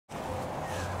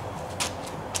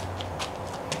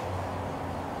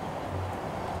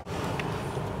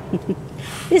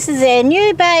This is our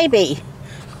new baby.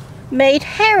 Meet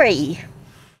Harry.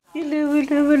 Hello,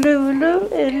 hello, hello, hello,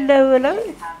 hello, hello.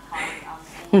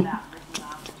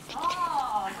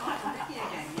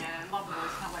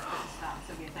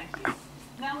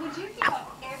 Now, would you give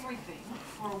up everything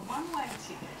for a one-way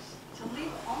ticket to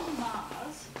live on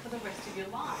Mars for the rest of your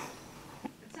life?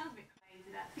 It sounds a bit crazy,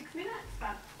 about 6 minutes,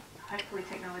 but hopefully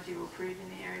technology will improve in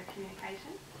the area of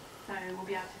communication. So we'll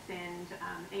be able to send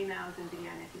emails and video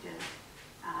messages,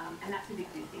 and that's with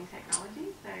existing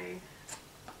technology. So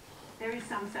there is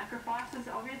some sacrifices,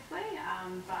 obviously,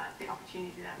 but the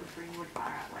opportunity that would bring would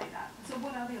far outweigh that. So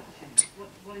what are the opportunities?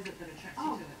 What is it that attracts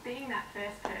you to it? Being that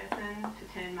first person to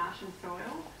turn Martian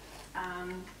soil.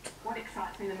 What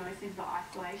excites me the most is the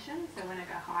isolation. So when I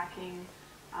go hiking,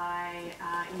 I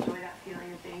enjoy that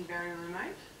feeling of being very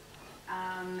remote.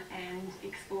 And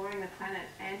exploring the planet,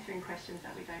 answering questions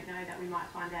that we don't know, that we might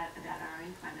find out about our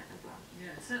own planet as well.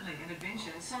 Yeah, certainly an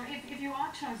adventure. So if you are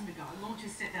chosen to go, launch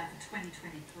is set down for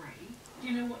 2023, do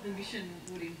you know what the mission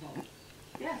would involve?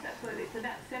 Yes, absolutely. It's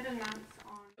about 7 months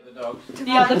on... The dogs.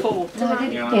 The other ball.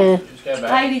 Yeah. Just go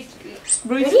back. Ruth's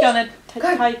going to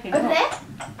tape him Over off.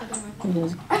 there?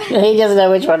 He doesn't know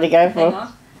which one to go for.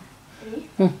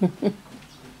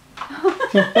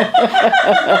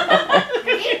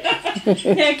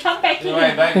 Yeah, come back Go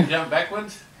here. back and jump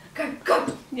backwards. Go, go,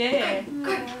 Yeah.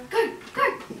 go, go,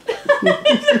 go.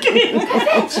 Look at him. Go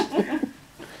fetch.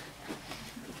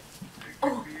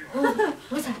 Oh,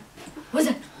 what's that? What's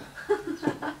that?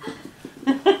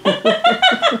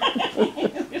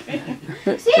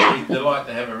 See ya. He's a delight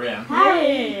to have around.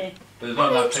 Yeah. There's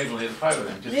not enough people here to play with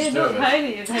him, just Yeah, the two not of us.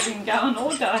 Haley is having going all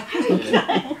day.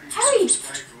 Yeah. Harry. He's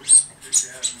not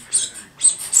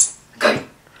going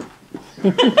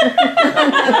to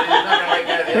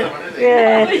let go of the other one, is he?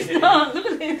 Yeah. Oh, he's not. Look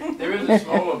at him. There is a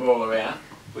smaller ball around,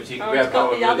 which he can Oh, grab he's got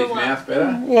hold of the with other his one. mouth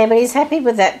better. Yeah, but he's happy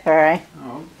with that burrow.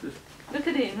 Oh, just Look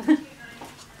at him.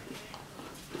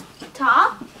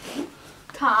 Ta.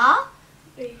 Ta.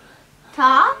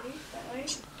 Ta.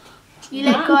 You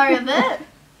let go of it.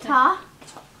 Ta.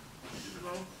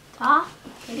 Ta.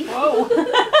 Whoa.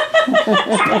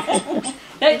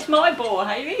 That's my ball,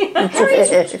 Haley.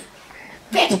 Fetch.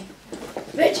 Fetch.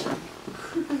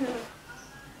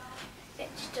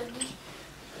 Fetch, doggy.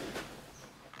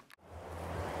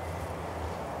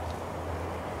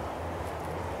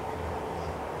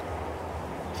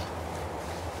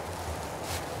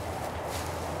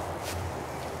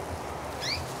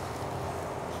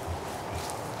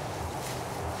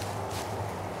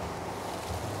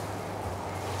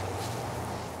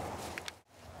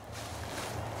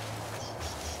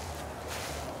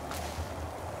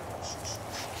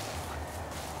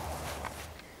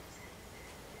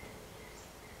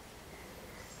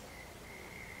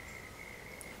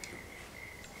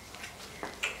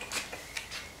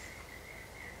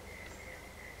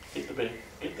 get the bed,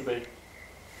 get the bed.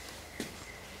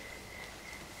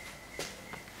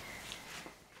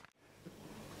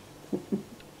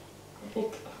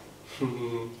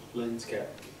 Lynn's cat.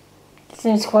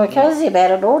 Seems quite cosy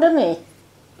about it all, doesn't he?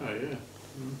 Oh yeah.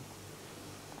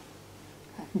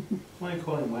 Why do you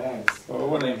call him Wags? Well, I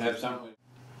want him to have something.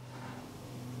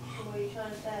 What are you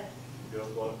trying to say?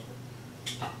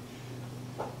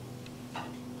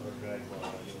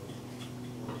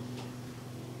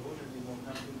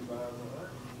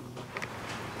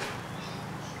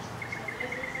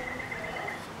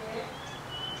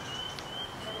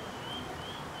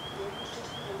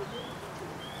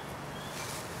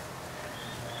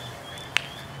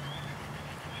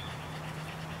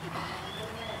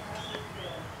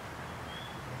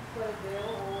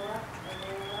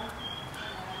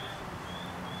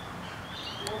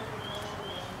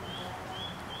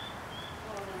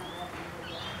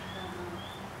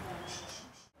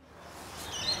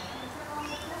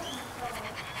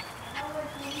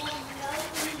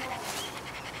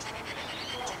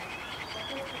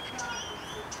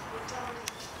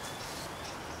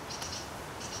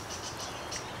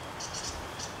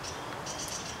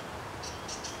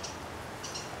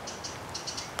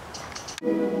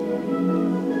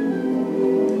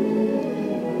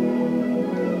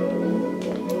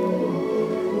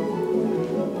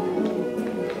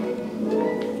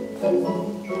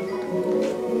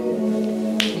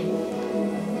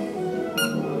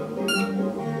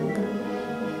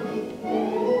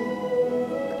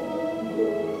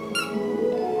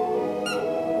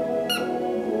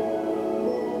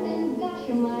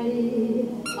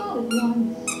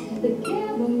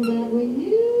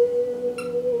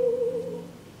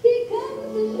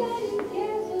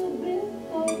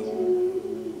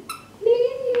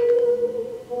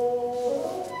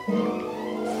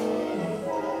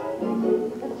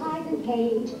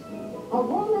 A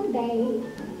woman, babe,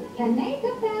 can make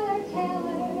a feller tell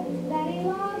her that he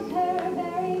loves her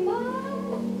very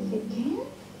much. It can?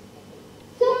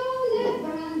 So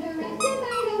never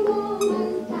underestimate a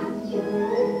woman's touch.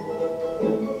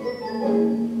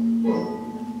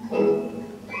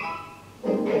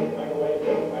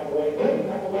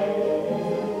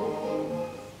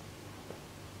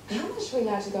 How much are we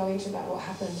allowed to go into about what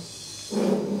happened?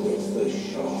 It's the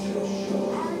shock.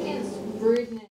 Arrogance, rudeness.